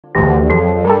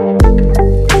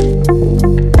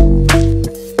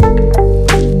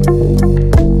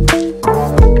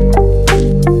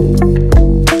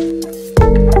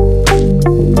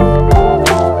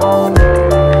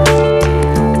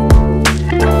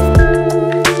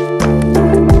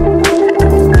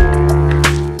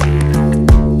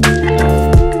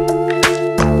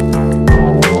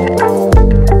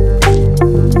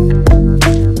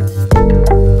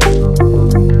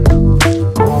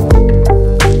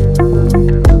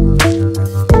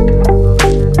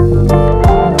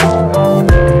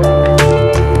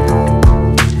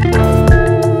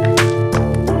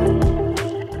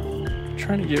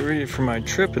my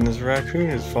trip and this raccoon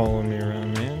is following me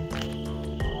around,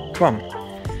 man. Come on.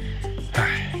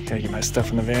 Alright, gotta get my stuff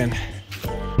in the van.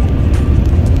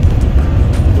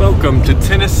 Welcome to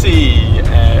Tennessee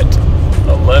at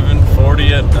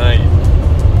 11:40 at night.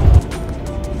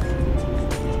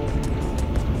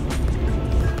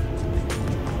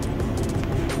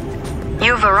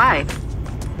 You've arrived.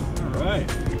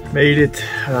 Alright. Made it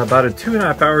about a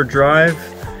 2.5 hour drive.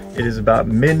 It is about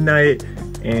midnight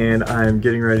and I'm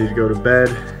getting ready to go to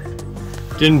bed.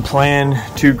 Didn't plan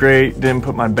too great, didn't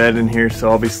put my bed in here,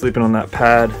 so I'll be sleeping on that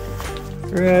pad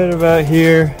right about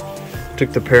here.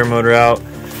 Took the paramotor out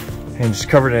and just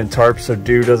covered it in tarp so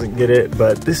dew doesn't get it,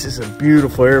 but this is a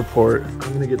beautiful airport.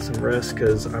 I'm gonna get some rest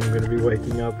because I'm gonna be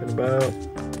waking up in about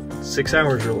 6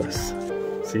 hours or less.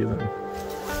 See you then.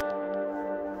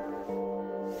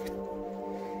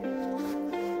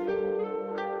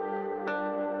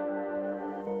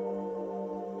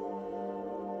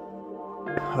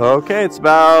 Okay, it's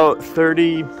about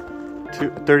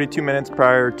 32 minutes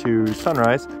prior to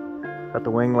sunrise. Got the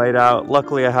wing laid out.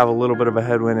 Luckily, I have a little bit of a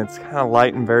headwind. It's kind of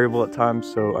light and variable at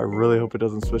times, so I really hope it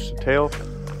doesn't switch to tail.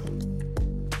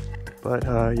 But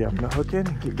yeah, I'm gonna hook in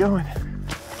and get going.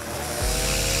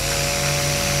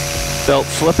 Belt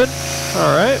slipping.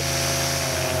 All right.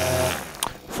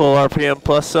 Full RPM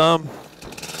plus some.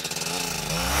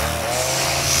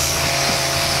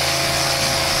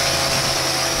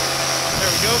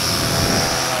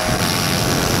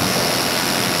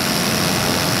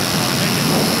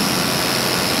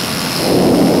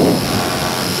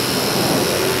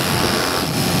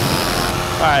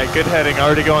 Alright, good heading.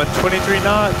 Already going 23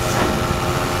 knots.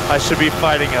 I should be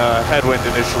fighting a headwind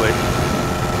initially.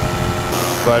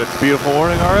 But it's a beautiful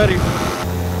morning already.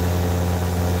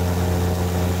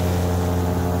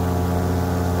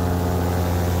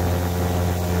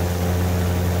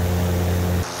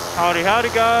 Howdy, howdy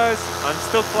guys. I'm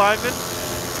still climbing.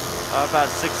 About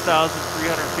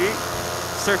 6,300 feet.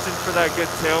 Searching for that good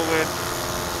tailwind.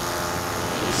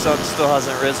 The sun still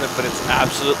hasn't risen, but it's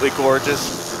absolutely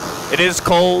gorgeous. It is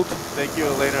cold. Thank you,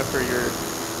 Elena, for your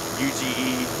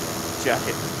UGE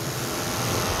jacket.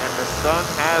 And the sun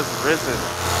has risen.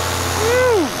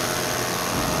 Woo!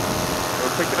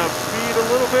 We're picking up speed a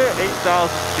little bit,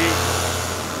 8,000 feet.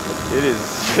 It is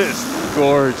just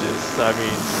gorgeous. I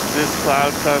mean, this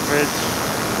cloud coverage,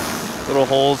 little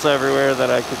holes everywhere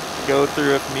that I could go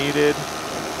through if needed.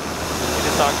 It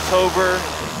is October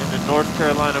in the North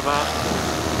Carolina mountains.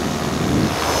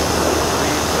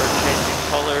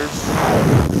 Colors.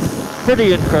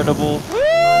 Pretty incredible.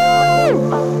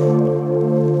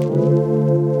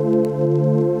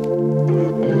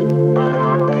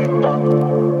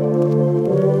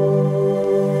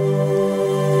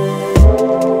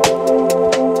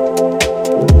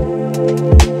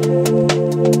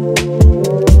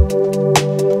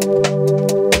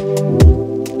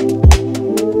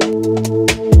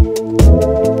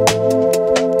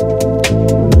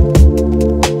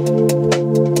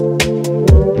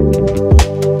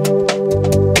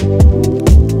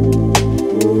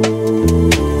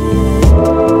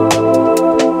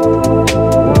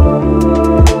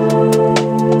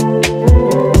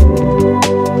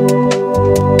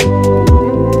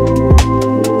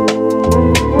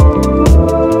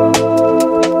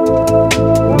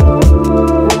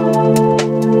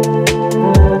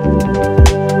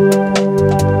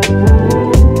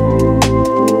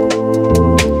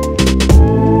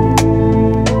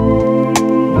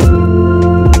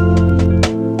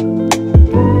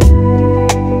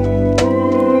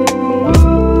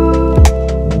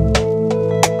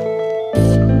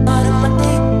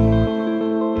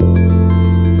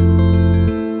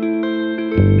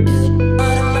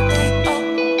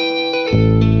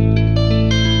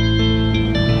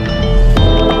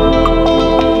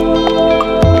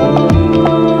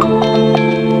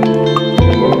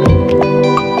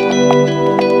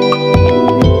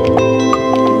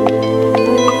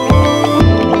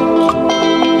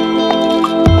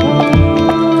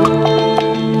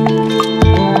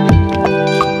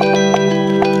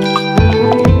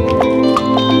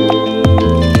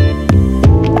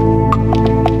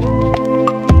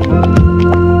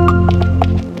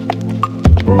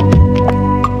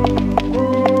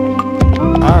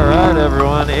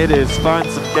 It is find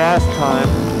some gas time.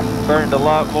 Burned a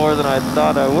lot more than I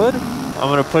thought I would. I'm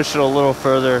gonna push it a little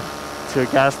further to a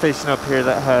gas station up here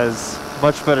that has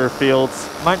much better fields.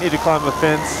 Might need to climb a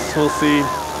fence, we'll see.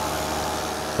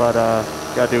 But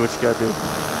gotta do what you gotta do.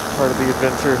 Part of the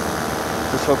adventure.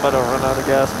 Just hope I don't run out of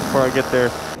gas before I get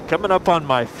there. Coming up on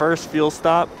my first fuel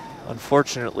stop.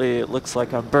 Unfortunately, it looks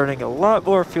like I'm burning a lot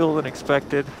more fuel than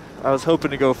expected. I was hoping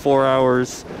to go 4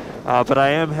 hours, but I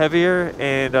am heavier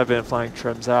and I've been flying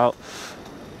trims out.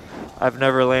 I've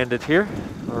never landed here.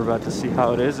 We're about to see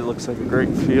how it is. It looks like a great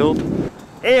field.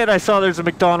 And I saw there's a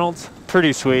McDonald's.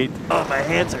 Pretty sweet. Oh, my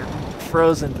hands are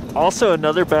frozen. Also,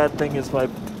 another bad thing is my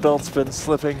belt's been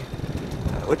slipping,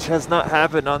 which has not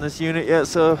happened on this unit yet,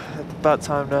 so about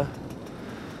time to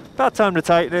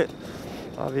tighten it,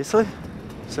 obviously.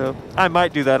 So I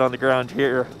might do that on the ground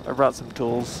here. I brought some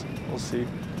tools. We'll see.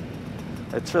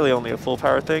 It's really only a full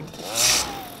power thing.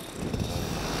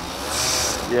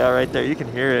 Yeah, right there, you can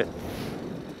hear it.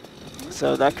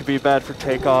 So that could be bad for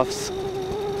takeoffs.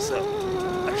 So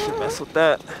I should mess with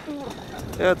that.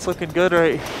 Yeah, it's looking good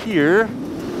right here.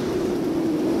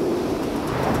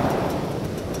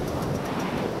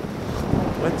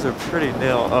 Winds are pretty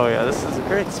nil. Oh yeah, this is a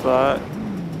great spot.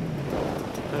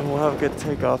 And we'll have a good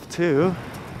takeoff too.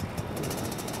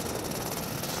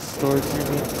 Storage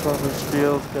unit, farmer's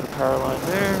field, got a power line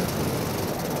there.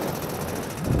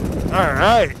 All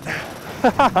right.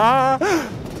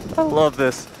 I love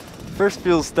this. First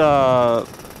fuel stop.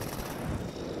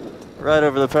 Right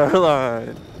over the power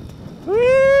line.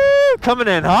 Woo! Coming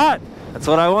in hot. That's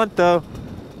what I want though.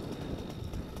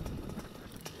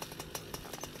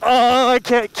 Oh, I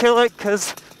can't kill it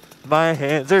because my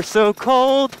hands are so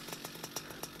cold.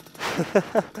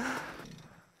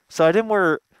 So I didn't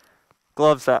wear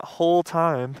gloves that whole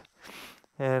time,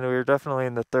 and we were definitely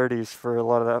in the 30s for a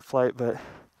lot of that flight, but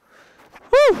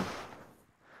whew!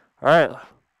 All right,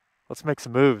 let's make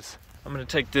some moves. I'm gonna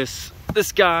take this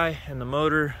guy and the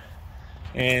motor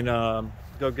and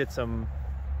go get some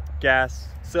gas.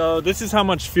 So this is how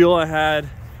much fuel I had.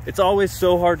 It's always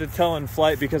so hard to tell in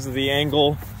flight because of the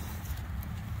angle,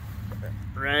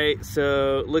 right?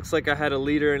 So it looks like I had 1.5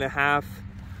 liters.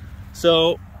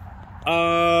 So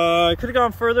I could have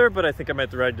gone further, but I think I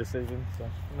made the right decision. So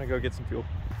I'm gonna go get some fuel.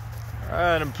 All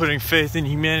right, I'm putting faith in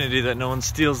humanity that no one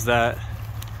steals that.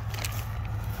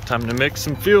 Time to mix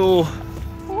some fuel.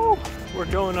 Woo, we're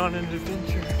going on an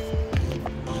adventure.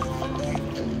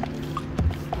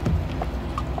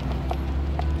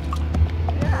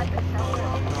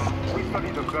 We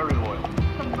studied them very loyal.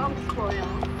 The most loyal.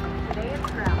 Today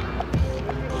it's ground.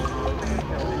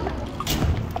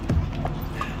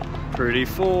 Pretty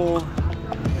full.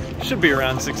 Should be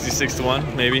around 66 to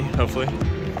 1, maybe, hopefully.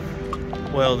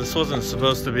 Well, this wasn't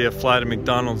supposed to be a fly to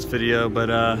McDonald's video, but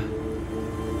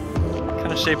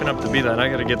kind of shaping up to be that. I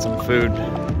gotta get some food.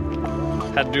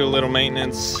 Had to do a little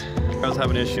maintenance. I was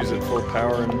having issues at full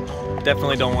power and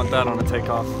definitely don't want that on a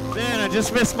takeoff. Man, I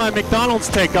just missed my McDonald's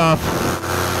takeoff.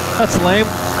 That's lame.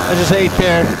 I just ate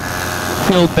there,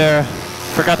 filled there.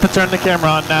 Forgot to turn the camera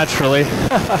on naturally.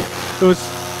 It was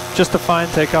just a fine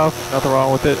takeoff, nothing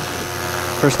wrong with it.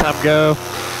 First time go.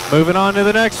 Moving on to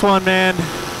the next one, man.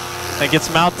 And get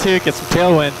some altitude, get some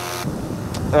tailwind.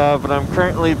 But I'm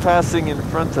currently passing in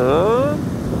front of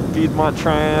Piedmont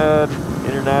Triad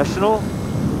International,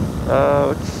 which,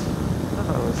 I don't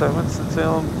know, is that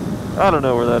Winston-Salem? I don't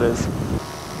know where that is.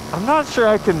 I'm not sure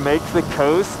I can make the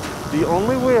coast. The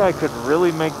only way I could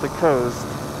really make the coast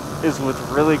is with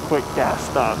really quick gas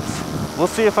stops. We'll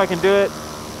see if I can do it.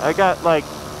 I got like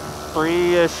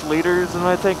 3-ish liters in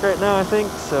my tank right now, I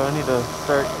think, so I need to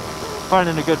start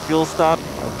finding a good fuel stop.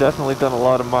 I've definitely done a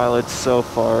lot of mileage so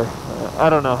far. I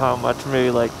don't know how much,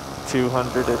 maybe like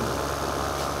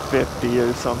 250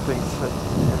 or something,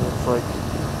 and it's like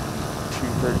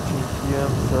 2:13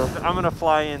 p.m. So I'm gonna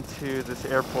fly into this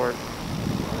airport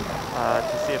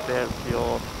to see if they have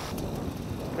fuel.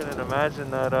 Couldn't imagine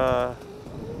that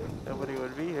nobody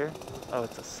would be here. Oh,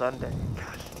 it's a Sunday.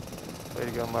 Gosh, way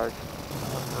to go, Mark.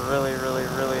 I'm really, really,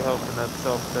 really hoping that's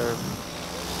self-serve.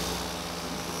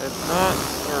 If not,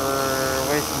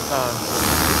 we're wasting time.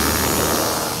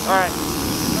 All right.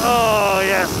 Oh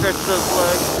yeah, stretch those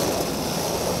legs.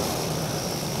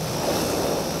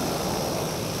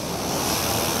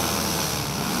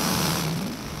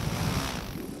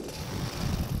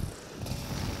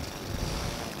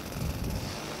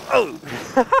 Oh!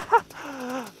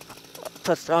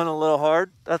 Touched on a little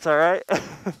hard. That's all right.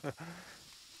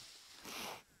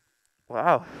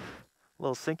 Wow, a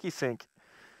little sinky sink.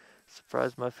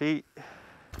 Surprised my feet.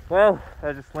 Well,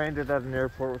 I just landed at an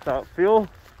airport without fuel,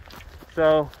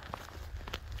 so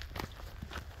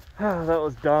that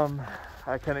was dumb.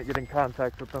 I couldn't get in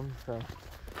contact with them, so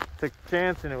took a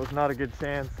chance, and it was not a good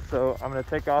chance. So I'm gonna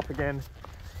take off again.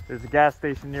 There's a gas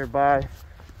station nearby.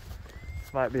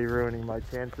 This might be ruining my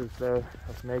chances though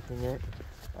of making it,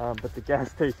 but the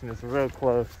gas station is real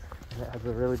close and it has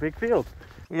a really big field.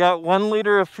 We got 1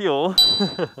 liter of fuel,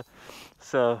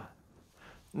 so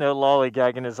no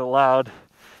lollygagging is allowed.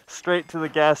 Straight to the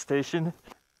gas station.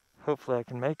 Hopefully I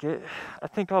can make it. I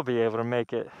think I'll be able to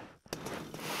make it.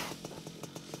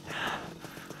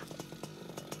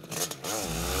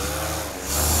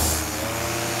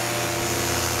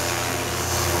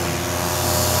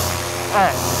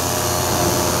 Alright,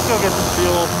 let's go get some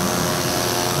fuel.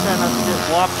 Try not to get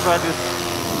whopped by this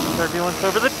turbulence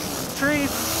over the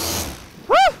trees.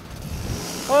 Woo!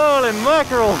 Holy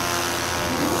mackerel!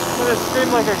 I'm gonna scream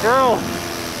like a girl.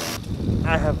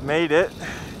 I have made it.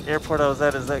 The airport I was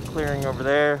at is that clearing over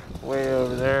there, way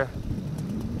over there.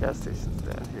 Gas station's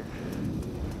down here.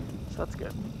 So that's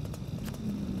good.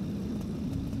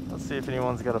 Let's see if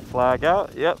anyone's got a flag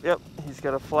out. Yep, he's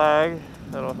got a flag.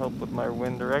 That'll help with my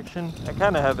wind direction. I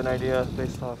kind of have an idea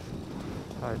based off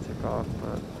how I took off,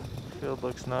 but field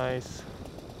looks nice.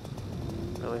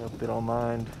 Really hope they don't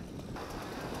mind.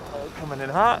 Oh, coming in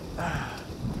hot.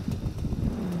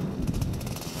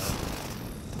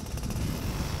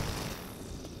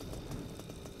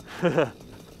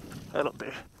 That'll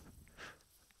do.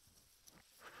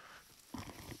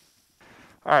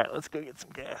 All right, let's go get some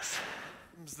gas.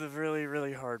 This is the really,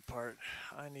 really hard part.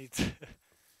 I need to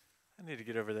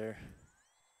get over there.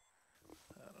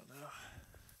 I don't know.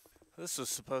 This was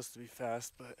supposed to be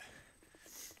fast, but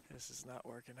this is not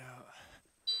working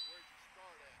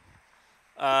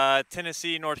out.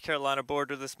 Tennessee, North Carolina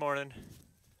border this morning.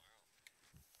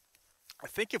 I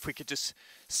think if we could just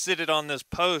sit it on this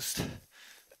post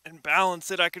and balance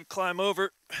it, I could climb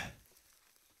over.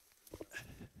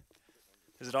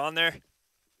 Is it on there?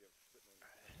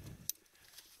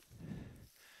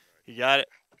 You got it?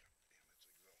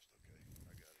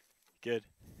 Good.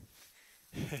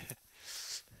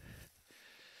 Let's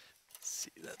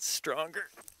see, that's stronger.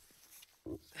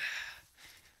 All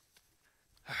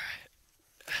right.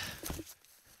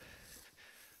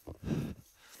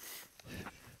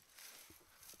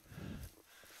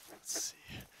 Let's see.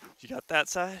 You got that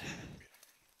side?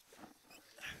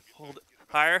 Hold it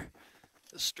higher.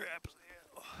 The strap.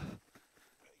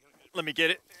 Let me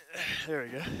get it. There we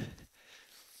go.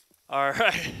 All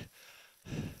right.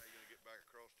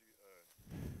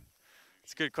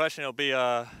 It's a good question. It'll be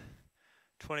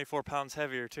 24 pounds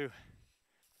heavier too.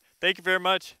 Thank you very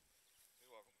much.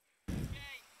 You're welcome.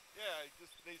 Yeah, he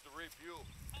just needs to refuel.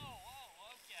 Oh,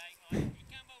 okay. Well, you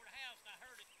come over the house and I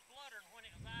heard it fluttering when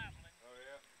it was idling. Oh,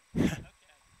 yeah?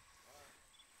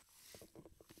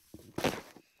 Okay.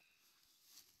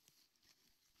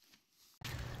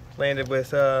 Landed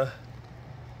with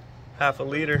half a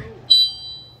liter.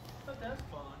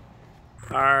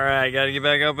 All right, gotta get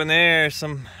back up in there.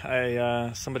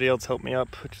 Somebody else helped me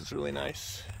up, which is really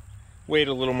nice. Wait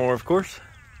a little more, of course.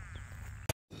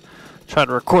 Try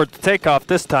to record the takeoff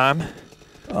this time.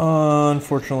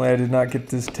 Unfortunately, I did not get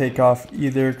this takeoff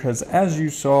either because, as you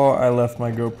saw, I left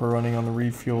my GoPro running on the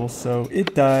refuel, so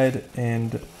it died,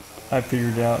 and I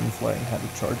figured out in flight how to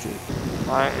charge it.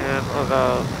 I am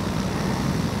about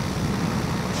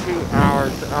 2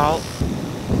 hours out,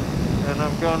 and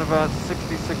I'm going about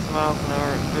 66 miles an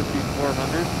hour at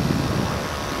 5,400.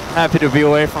 Happy to be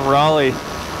away from Raleigh.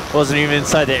 Wasn't even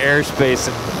inside the airspace,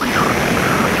 and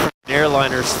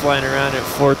airliners flying around at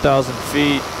 4,000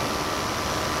 feet.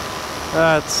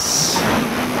 That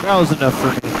was enough for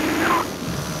me.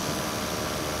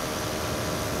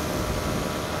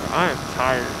 I am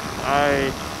tired.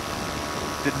 I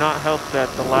did not help that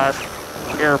the last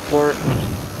airport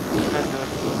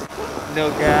had no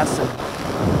gas and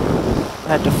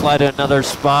had to fly to another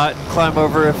spot and climb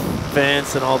over a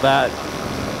fence and all that.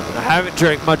 I haven't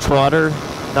drank much water,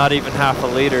 not even half a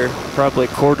liter, probably a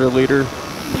quarter liter.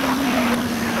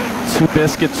 2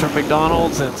 biscuits from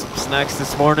McDonald's and some snacks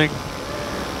this morning.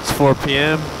 It's 4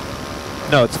 p.m.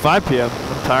 No, it's 5 p.m.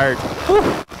 I'm tired. Whew.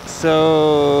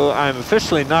 So I'm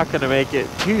officially not going to make it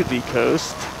to the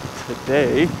coast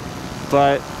today,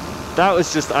 but that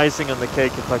was just icing on the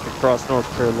cake if I could cross North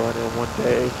Carolina in one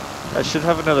day. I should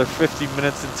have another 50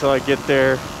 minutes until I get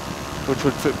there, which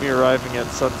would put me arriving at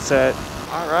sunset.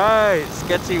 All right,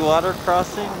 sketchy water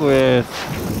crossing with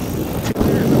 2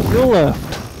 liters of fuel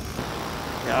left.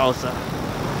 Yowza.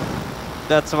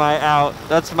 That's my out.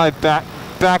 That's my back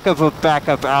of a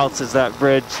backup outs is that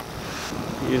bridge.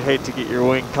 You'd hate to get your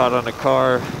wing caught on a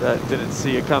car that didn't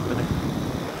see you coming.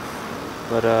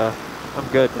 But I'm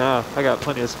good now. I got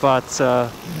plenty of spots.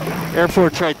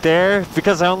 Airport's right there.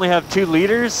 Because I only have 2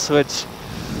 liters, which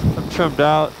I'm trimmed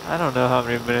out. I don't know how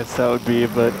many minutes that would be,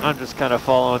 but I'm just kind of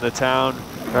following the town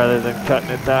rather than cutting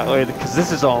it that way because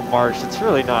this is all marsh. It's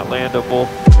really not landable.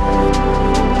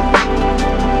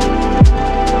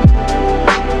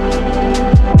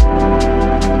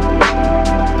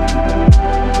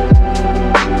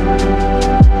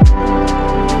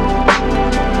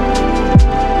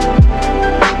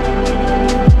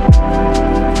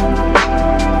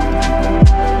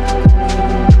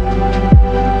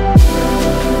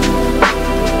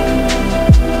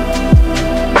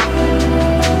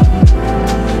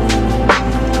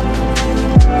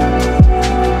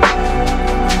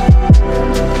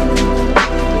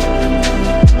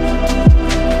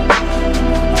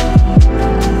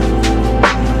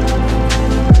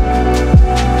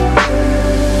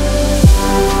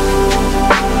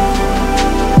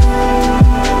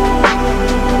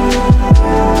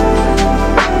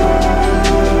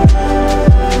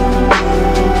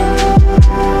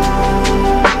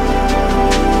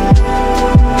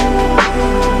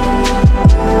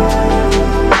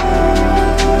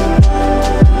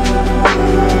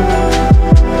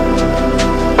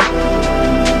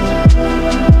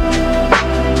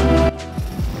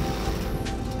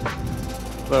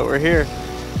 but we're here.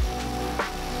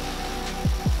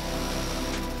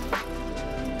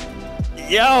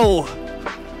 Yo!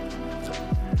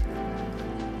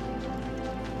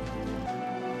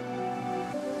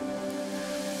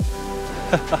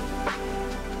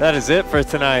 That is it for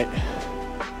tonight.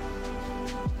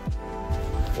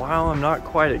 While I'm not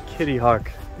quite at Kitty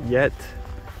Hawk yet,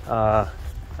 I'm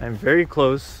very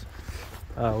close,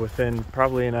 within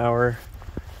probably an hour,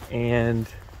 and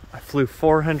I flew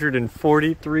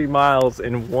 443 miles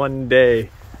in one day,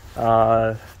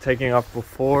 taking off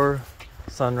before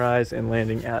sunrise and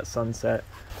landing at sunset.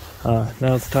 Now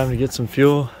it's time to get some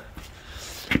fuel,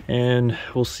 and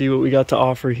we'll see what we got to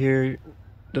offer here.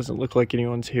 Doesn't look like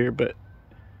anyone's here, but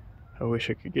I wish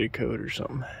I could get a code or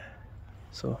something.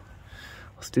 So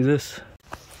let's do this.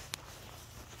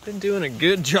 Been doing a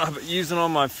good job at using all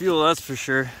my fuel, that's for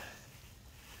sure.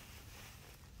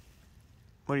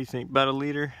 What do you think, about a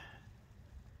liter?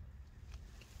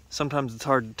 Sometimes it's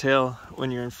hard to tell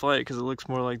when you're in flight because it looks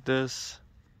more like this.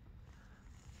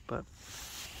 But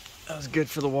that was good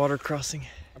for the water crossing.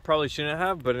 I probably shouldn't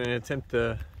have, but in an attempt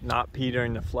to not pee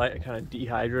during the flight, I kind of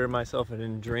dehydrated myself. I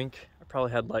didn't drink. I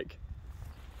probably had like,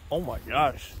 oh my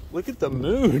gosh, look at the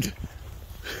mood.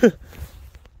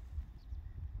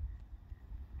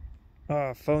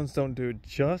 Phones don't do it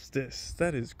justice.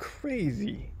 That is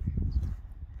crazy.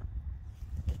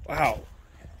 Wow.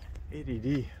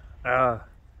 ADD.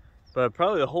 But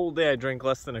probably the whole day I drank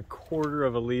less than a quarter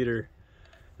of a liter.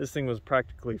 This thing was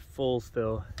practically full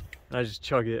still. And I just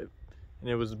chug it. And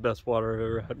it was the best water I've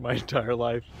ever had in my entire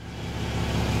life.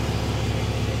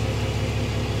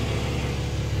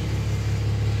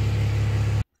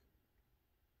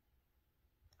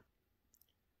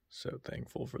 So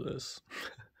thankful for this.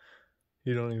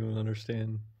 You don't even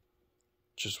understand.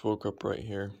 Just woke up right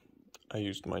here. I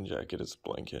used my jacket as a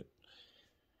blanket.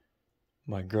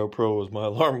 My GoPro was my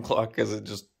alarm clock because it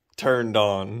just turned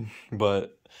on,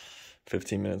 but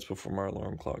 15 minutes before my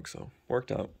alarm clock, so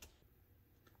worked out.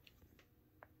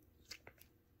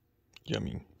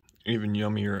 Yummy. Even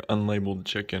yummier unlabeled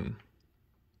chicken.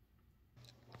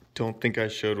 Don't think I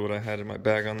showed what I had in my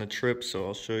bag on the trip, so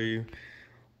I'll show you.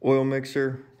 Oil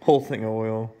mixer, whole thing of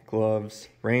oil, gloves,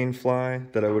 rain fly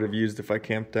that I would have used if I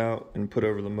camped out and put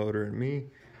over the motor and me,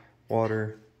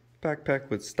 water,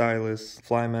 backpack with stylus,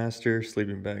 fly master,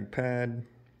 sleeping bag pad,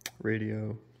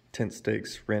 radio, tent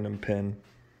stakes, random pen.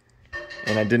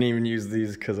 And I didn't even use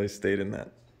these because I stayed in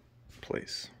that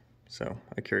place. So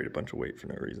I carried a bunch of weight for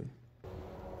no reason.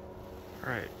 All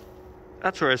right,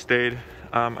 that's where I stayed.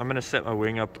 I'm gonna set my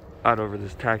wing up out over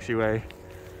this taxiway.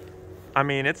 I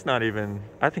mean, it's not even,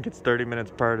 I think it's 30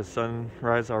 minutes prior to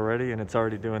sunrise already, and it's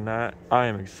already doing that. I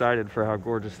am excited for how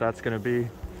gorgeous that's gonna be.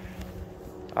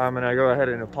 I'm gonna go ahead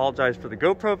and apologize for the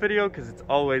GoPro video because it's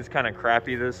always kind of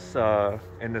crappy this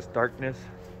in this darkness.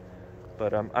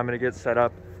 But I'm gonna get set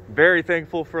up. Very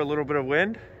thankful for a little bit of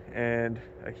wind and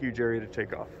a huge area to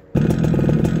take off.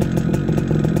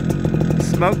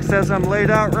 Smoke says I'm laid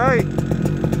out right.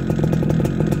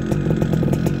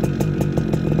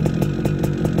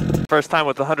 First time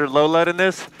with 100 low lead in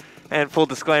this, and full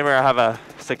disclaimer, I have a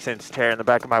 6-inch tear in the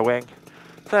back of my wing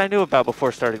that I knew about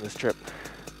before starting this trip.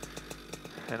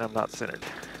 And I'm not centered.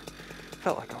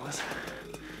 Felt like I was.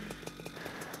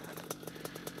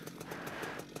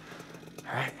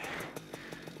 All right.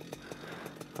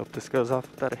 Hope this goes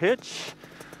off without a hitch.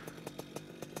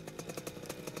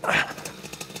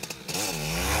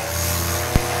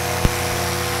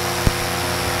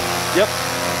 Yep,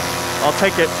 I'll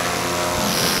take it.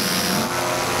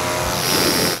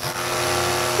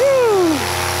 Woo!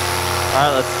 All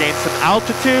right, let's gain some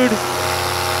altitude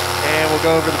and we'll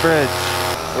go over the bridge.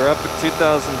 We're up at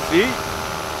 2,000 feet.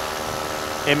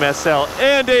 MSL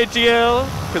and AGL,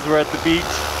 because we're at the beach.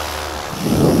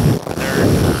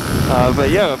 But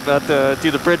yeah, about to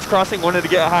do the bridge crossing. Wanted to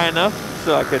get high enough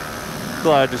so I could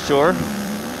glide to shore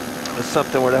if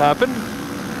something were to happen.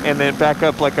 And then back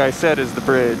up, like I said, is the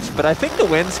bridge. But I think the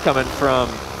wind's coming from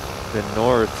the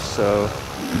north, so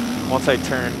once I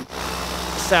turn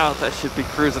south, I should be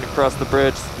cruising across the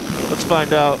bridge. Let's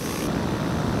find out.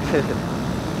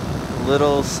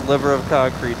 Little sliver of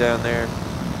concrete down there.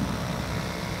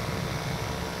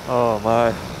 Oh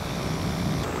my.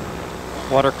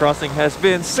 Water crossing has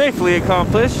been safely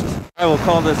accomplished. I will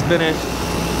call this finished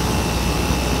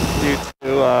due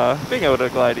to being able to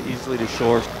glide easily to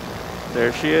shore.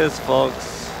 There she is,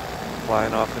 folks,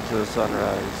 flying off into the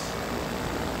sunrise.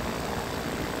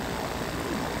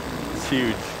 It's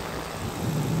huge.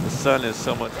 The sun is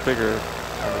so much bigger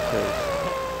on the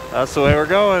coast. That's the way we're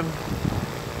going.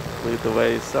 Lead the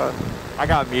way, son. I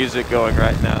got music going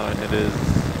right now, and it is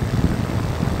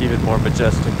even more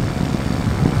majestic.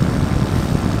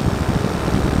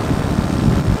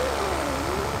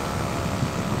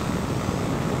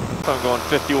 I'm going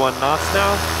 51 knots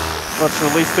now. Let's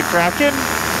release the Kraken.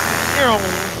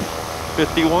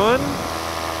 51,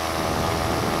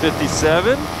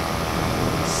 57,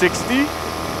 60.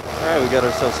 All right, we got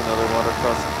ourselves another water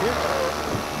crossing here.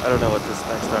 I don't know what this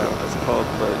next island is called,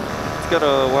 but it's got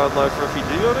a wildlife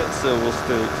refugee on it, so we'll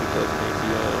stay to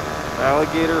the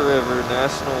Alligator River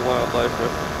National Wildlife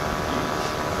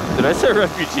Refuge. Did I say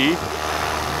refugee?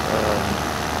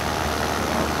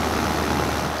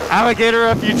 Alligator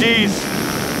refugees.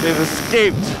 They've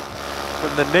escaped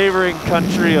from the neighboring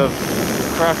country of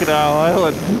Crocodile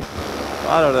Island.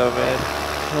 I don't know, man.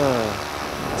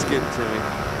 It's getting to me.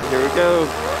 Here we go.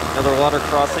 Another water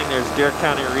crossing. There's Dare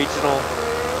County Regional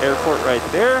Airport right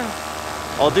there.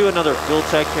 I'll do another fuel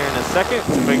check here in a second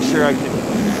to make sure I can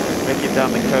make it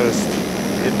down the coast.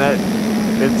 Isn't that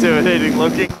intimidating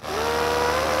looking?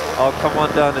 I'll come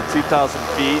on down to 2,000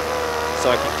 feet so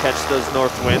I can catch those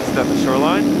north winds down the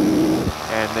shoreline.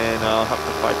 And then I'll have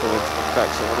to fight the winds coming back,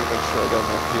 so I want to make sure I got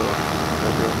enough fuel.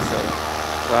 So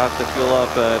if I have to fuel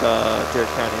up at Dare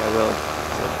County, I will.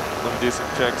 So let me do some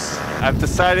checks. I've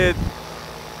decided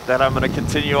that I'm going to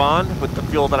continue on with the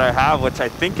fuel that I have, which I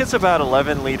think is about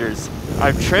 11 liters.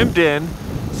 I've trimmed in,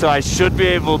 so I should be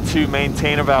able to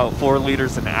maintain about 4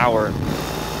 liters an hour.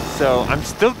 So I'm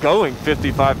still going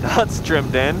 55 knots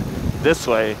trimmed in this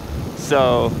way.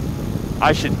 So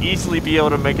I should easily be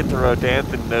able to make it to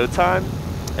Rodanthe in no time.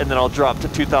 And then I'll drop to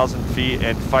 2,000 feet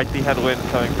and fight the headwind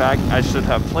coming back. I should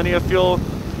have plenty of fuel.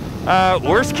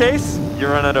 Worst case, you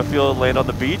run out of fuel, land on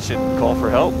the beach and call for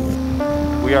help.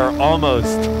 We are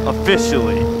almost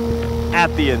officially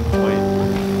at the end point.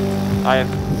 I am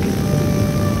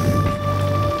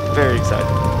very excited.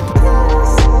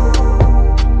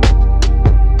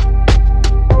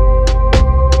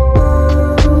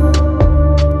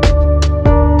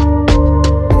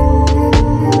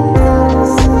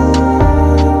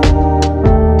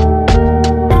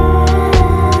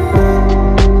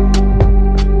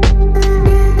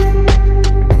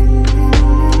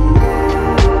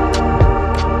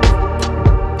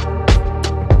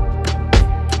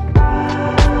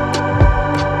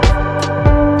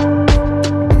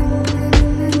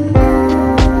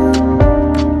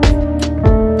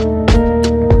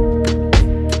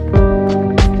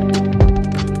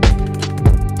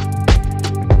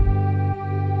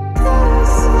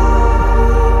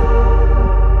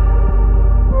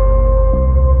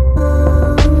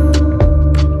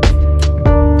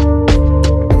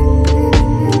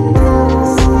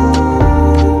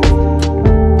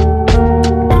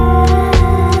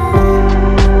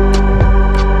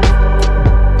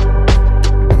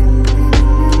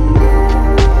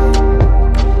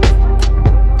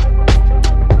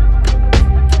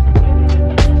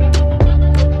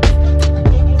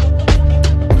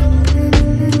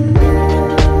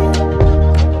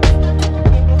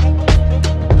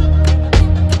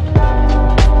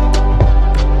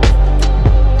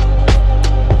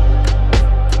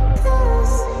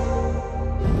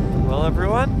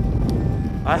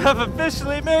 I have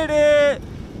officially made it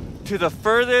to the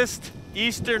furthest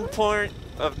eastern point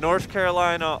of North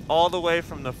Carolina, all the way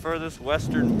from the furthest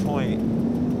western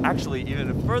point. Actually,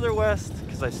 even further west,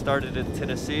 because I started in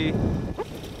Tennessee.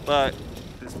 But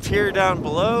this tier down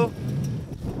below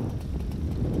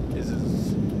is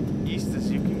as east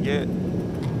as you can get.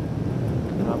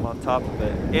 And I'm on top of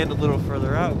it. And a little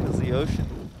further out because of the ocean.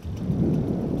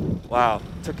 Wow,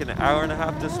 took an hour and a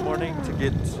half this morning to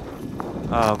get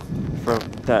from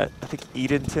that, I think,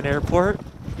 Edenton Airport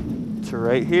to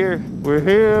right here. We're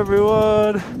here,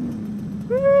 everyone.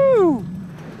 Woo!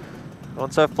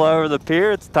 Once I fly over the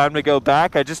pier, it's time to go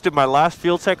back. I just did my last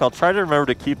fuel check. I'll try to remember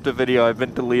to keep the video. I've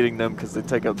been deleting them because they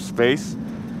take up space.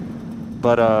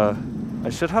 But I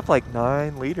should have like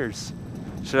 9 liters.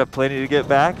 Should have plenty to get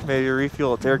back. Maybe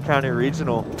refuel at Dare County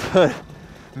Regional. But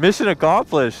mission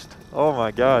accomplished. Oh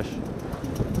my gosh.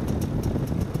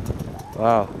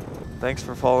 Wow. Thanks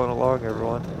for following along,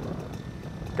 everyone.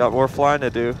 Got more flying to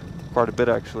do. Quite a bit,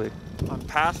 actually. I'm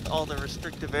past all the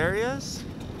restrictive areas.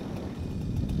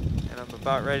 And I'm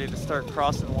about ready to start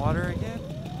crossing water again.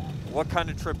 What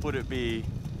kind of trip would it be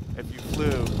if you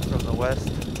flew from the west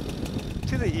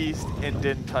to the east and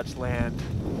didn't touch land?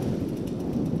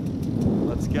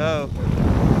 Let's go.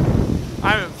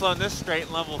 I haven't flown this straight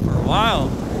and level for a while.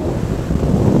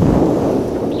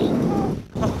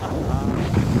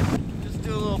 Just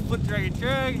do a little foot draggy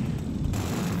drag.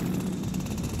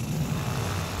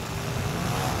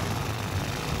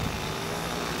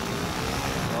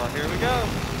 Well, here we go.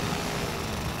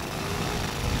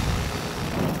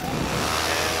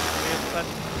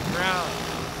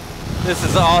 This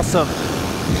is awesome.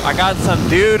 I got some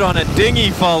dude on a dinghy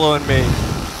following me.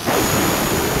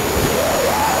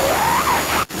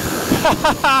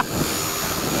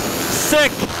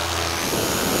 Sick.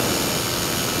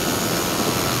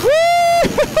 Woo!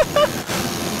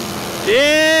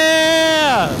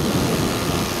 Yeah.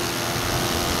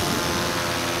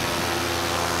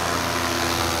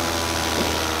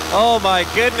 Oh my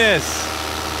goodness.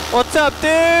 What's up,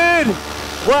 dude?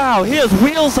 Wow, he has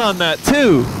wheels on that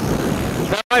too.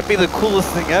 That might be the coolest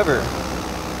thing ever.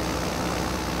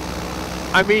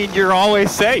 I mean, you're always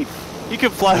safe. You can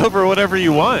fly over whatever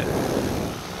you want.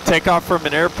 Take off from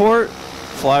an airport,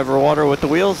 fly over water with the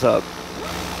wheels up.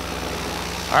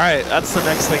 All right, that's the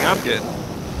next thing I'm getting.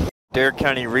 Dare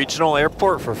County Regional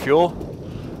Airport for fuel.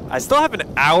 I still have an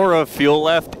hour of fuel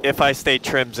left if I stay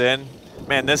trimmed in.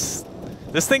 Man, this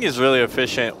thing is really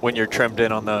efficient when you're trimmed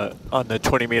in on the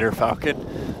 20-meter Falcon.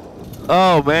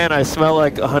 Oh man, I smell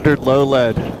like 100 low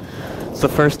lead. It's the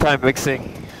first time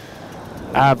mixing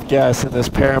av gas in this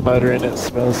Paramotor and it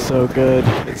smells so good.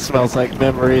 It smells like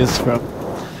memories from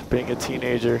being a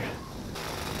teenager.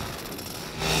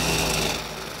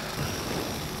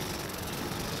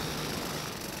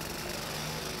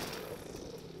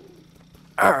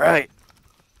 All right.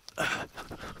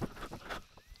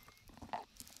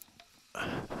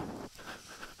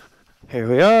 Here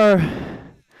we are.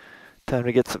 Time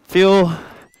to get some fuel.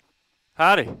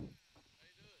 Howdy.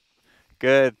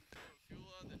 Good.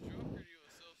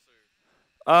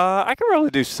 I can probably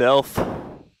do self.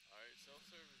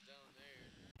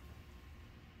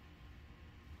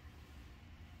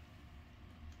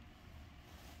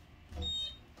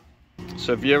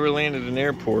 So if you ever land at an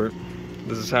airport,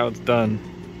 this is how it's done.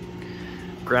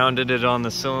 Grounded it on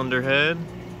the cylinder head,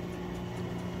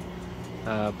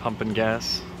 pumping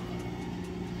gas.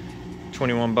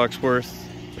 21 bucks worth,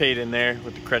 paid in there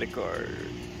with the credit card.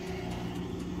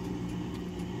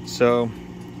 So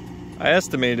I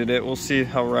estimated it. We'll see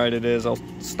how right it is. I'll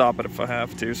stop it if I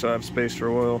have to, so I have space for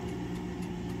oil.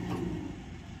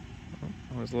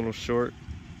 I was a little short.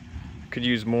 Could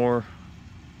use more.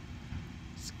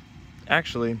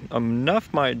 Actually,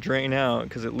 enough might drain out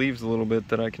because it leaves a little bit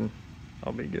that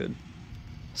I'll be good.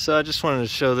 So I just wanted to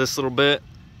show this little bit.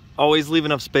 Always leave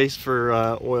enough space for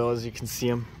oil. As you can see,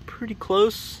 I'm pretty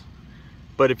close.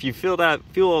 But if you fill that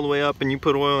fuel all the way up and you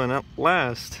put oil in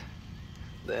last,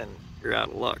 then you're out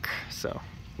of luck. So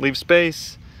leave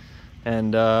space.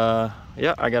 And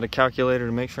yeah, I got a calculator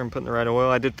to make sure I'm putting the right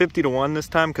oil. I did 50-to-1 this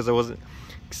time because I wasn't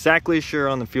exactly sure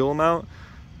on the fuel amount.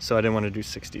 So I didn't want to do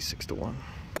 66-to-1.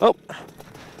 Oh,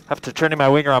 after turning my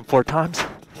wing around 4 times,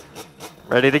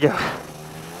 ready to go.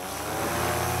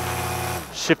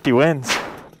 Shifty winds.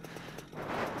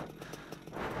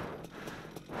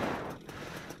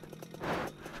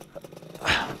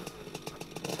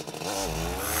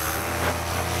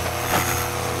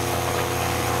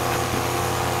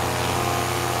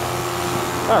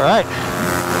 All right.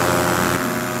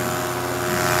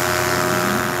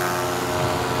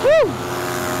 Woo!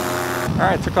 All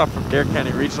right, took off from Dare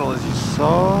County Regional as you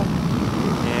saw,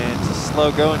 and it's a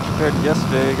slow going compared to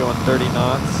yesterday, going 30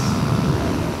 knots.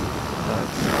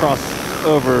 It's crossed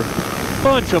over a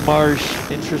bunch of marsh,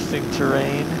 interesting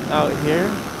terrain out here.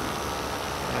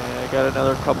 And I got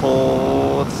another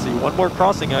couple, let's see, one more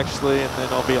crossing actually, and then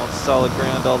I'll be on solid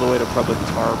ground all the way to probably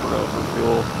Tarboro for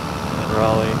fuel and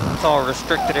Raleigh. It's all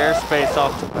restricted airspace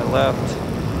off to my left.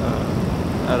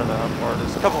 I don't know how far it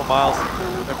is, a couple of miles.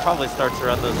 It probably starts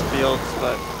around those fields,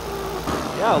 but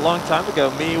yeah, a long time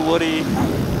ago, me, Woody,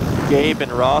 Gabe,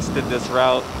 and Ross did this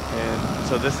route, and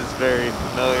so this is very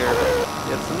familiar.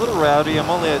 It's a little rowdy. I'm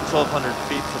only at 1,200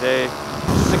 feet today.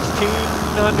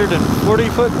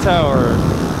 1,640-foot tower.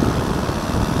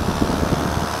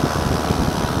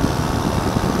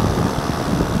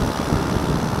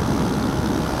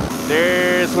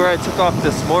 There's where I took off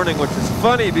this morning, which is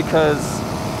funny because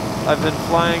I've been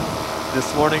flying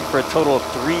this morning for a total of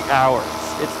 3 hours.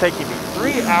 It's taking me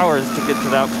 3 hours to get to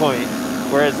that point,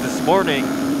 whereas this morning,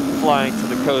 flying to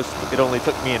the coast, it only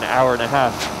took me an hour and a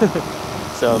half.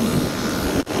 So,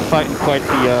 fighting quite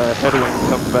the headwind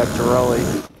coming back to Raleigh.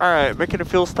 All right, making a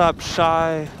fuel stop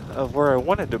shy of where I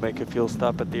wanted to make a fuel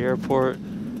stop at the airport.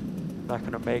 Not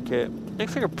gonna make it.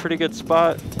 Looks like a pretty good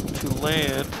spot to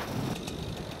land.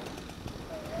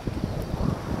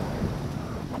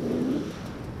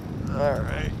 All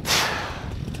right.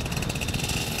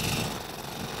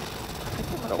 I think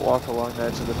I'm gonna walk along the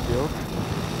edge of the field.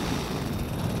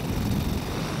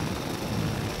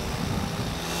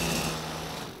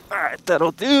 All right,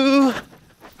 that'll do. I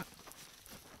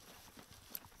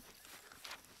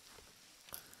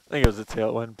think it was a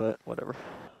tailwind, but whatever.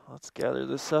 Let's gather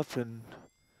this up and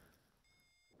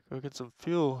go get some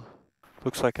fuel.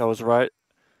 Looks like I was right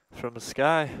from the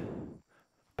sky.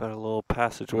 About a little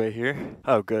passageway here.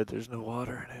 Oh good, there's no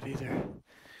water in it either.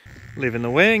 Leaving the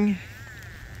wing.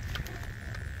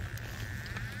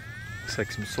 Looks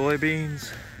like some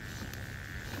soybeans.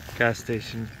 Gas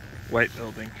station, white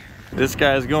building. This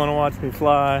guy's going to watch me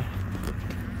fly.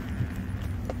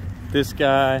 This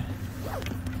guy.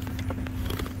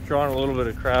 Drawing a little bit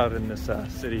of crowd in this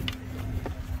city.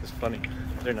 It's funny.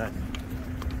 They're nice.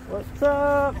 What's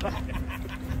up?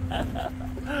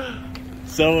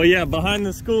 So yeah, behind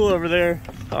the school over there.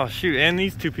 Oh shoot, and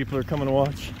these two people are coming to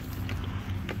watch.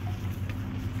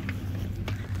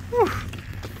 Whew.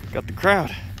 Got the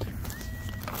crowd.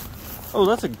 Oh,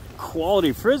 that's a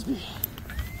quality Frisbee.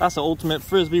 That's an ultimate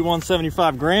Frisbee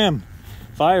 175 gram.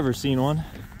 If I ever seen one.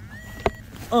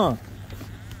 There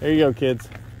you go, kids.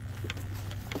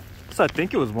 I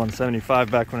think it was 175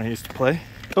 back when I used to play.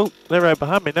 Oh, they're right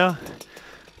behind me now.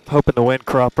 Hoping the wind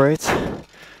cooperates.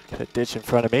 Got a ditch in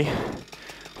front of me,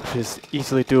 which is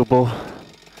easily doable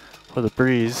with a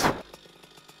breeze.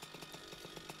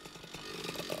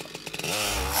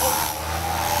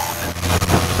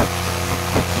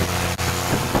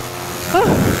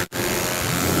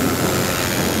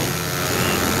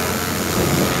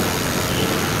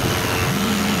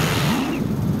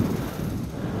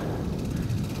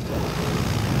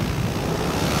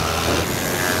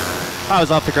 I was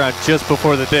off the ground just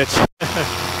before the ditch.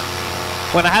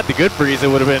 When I had the good breeze, it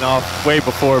would have been off way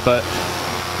before, but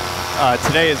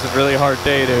today is a really hard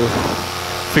day to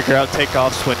figure out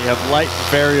takeoffs when you have light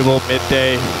and variable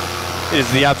midday. It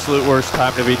is the absolute worst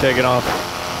time to be taking off.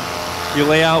 You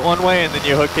lay out one way and then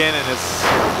you hook in and it's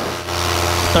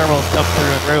thermals come through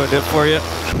and ruined it for you.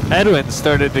 Headwinds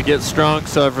started to get strong,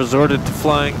 so I've resorted to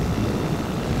flying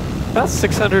about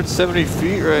 670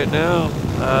 feet right now,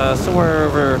 somewhere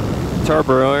over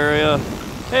Tarboro area.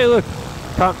 Hey look,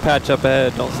 cotton patch up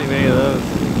ahead. Don't see many of those.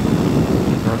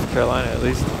 In North Carolina at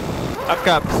least. I've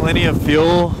got plenty of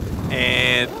fuel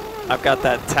and I've got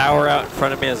that tower out in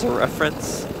front of me as a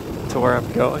reference to where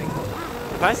I'm going.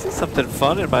 If I see something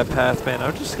fun in my path, man,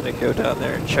 I'm just gonna go down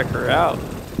there and check her out.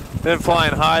 Been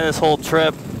flying high this whole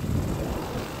trip.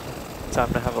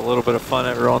 Time to have a little bit of fun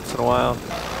every once in a while.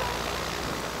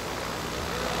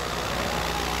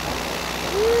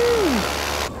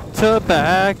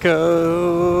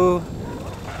 Tobacco.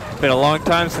 Been a long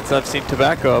time since I've seen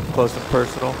tobacco up close and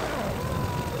personal.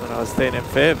 When I was staying in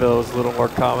Fayetteville, it was a little more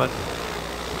common.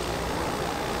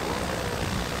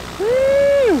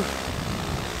 Woo!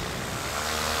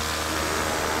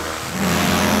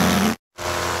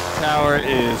 Tower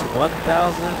is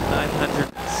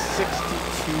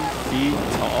 1,962 feet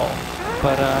tall.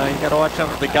 But you gotta watch out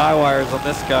for the guy wires on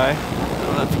this guy. I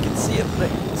don't know if you can see it,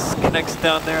 but it connects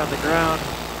down there on the ground.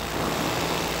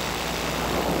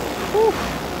 Whew.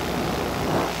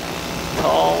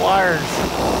 Tall wires.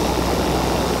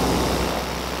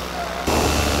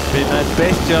 Be a nice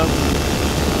base jump.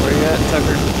 Where you at,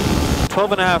 Tucker?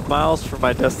 12.5 miles from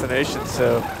my destination,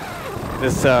 so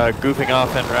this goofing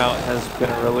off en route has been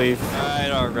a relief.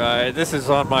 Alright, this is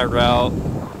on my route.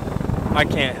 I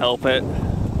can't help it.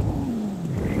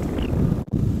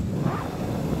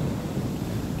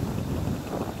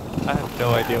 I have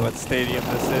no idea what stadium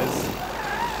this is.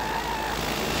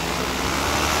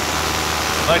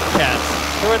 Mudcats.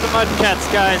 Who are the Mudcats,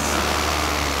 guys?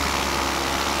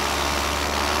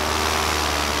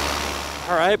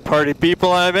 Alright, party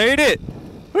people, I made it!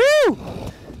 Woo!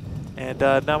 And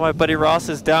now my buddy Ross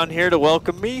is down here to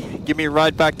welcome me, give me a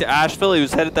ride back to Asheville. He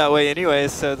was headed that way anyway,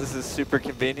 so this is super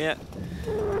convenient.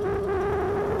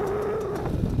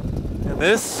 And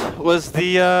this was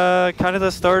the kind of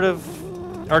the start of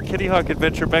our Kitty Hawk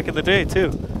adventure back in the day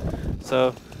too.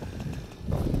 So,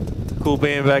 cool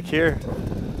being back here.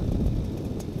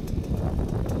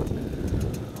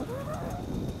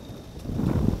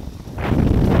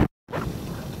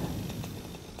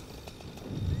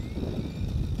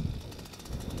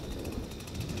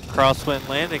 Crosswind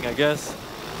landing, I guess.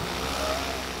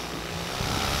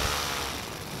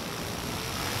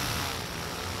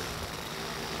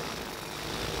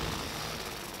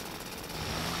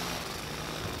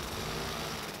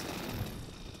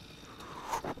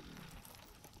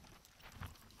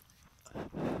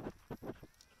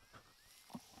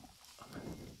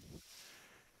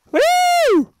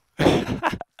 Woo!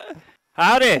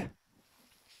 Howdy! And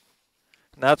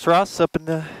that's Ross up in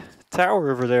the tower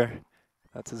over there.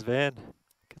 That's his van.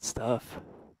 Good stuff.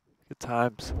 Good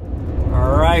times.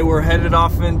 All right, we're headed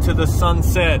off into the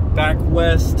sunset back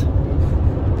west.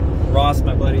 Ross,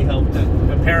 my buddy, helped.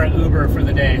 The para Uber for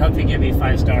the day. Hope you give me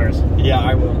 5 stars. Yeah,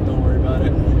 I will. Don't worry about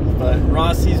it. But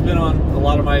Ross, he's been on a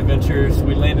lot of my adventures.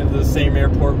 We landed at the same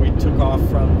airport we took off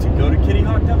from to go to Kitty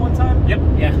Hawk that one time. Yep,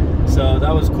 yeah. So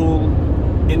that was cool,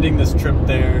 ending this trip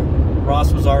there.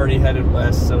 Ross was already headed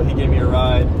west, so he gave me a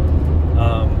ride.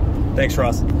 Thanks,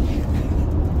 Ross.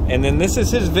 And then this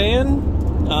is his van,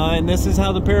 and this is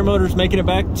how the Paramotor's making it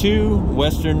back to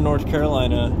Western North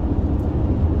Carolina.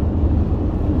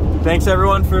 Thanks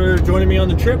everyone for joining me on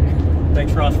the trip.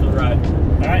 Thanks Ross for the ride.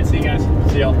 All right, see you guys.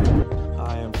 See y'all.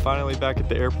 I am finally back at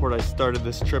the airport I started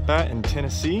this trip at in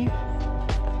Tennessee.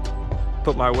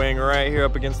 Put my wing right here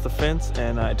up against the fence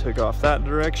and I took off that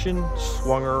direction,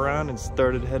 swung her around and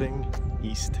started heading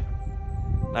east.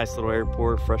 Nice little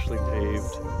airport, freshly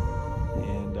paved.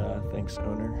 And thanks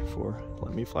owner for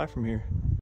letting me fly from here.